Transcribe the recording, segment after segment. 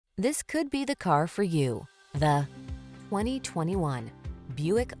This could be the car for you. The 2021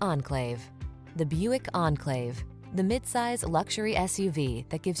 Buick Enclave. The Buick Enclave, the midsize luxury SUV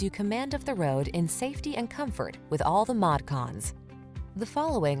that gives you command of the road in safety and comfort with all the mod cons. The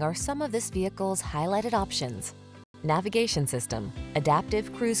following are some of this vehicle's highlighted options: navigation system,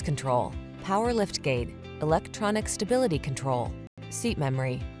 adaptive cruise control, power liftgate, electronic stability control, seat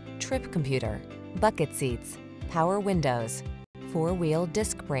memory, trip computer, bucket seats, power windows, four-wheel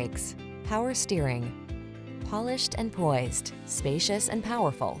disc brakes, power steering. Polished and poised, spacious and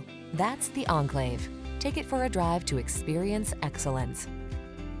powerful. That's the Enclave. Take it for a drive to experience excellence.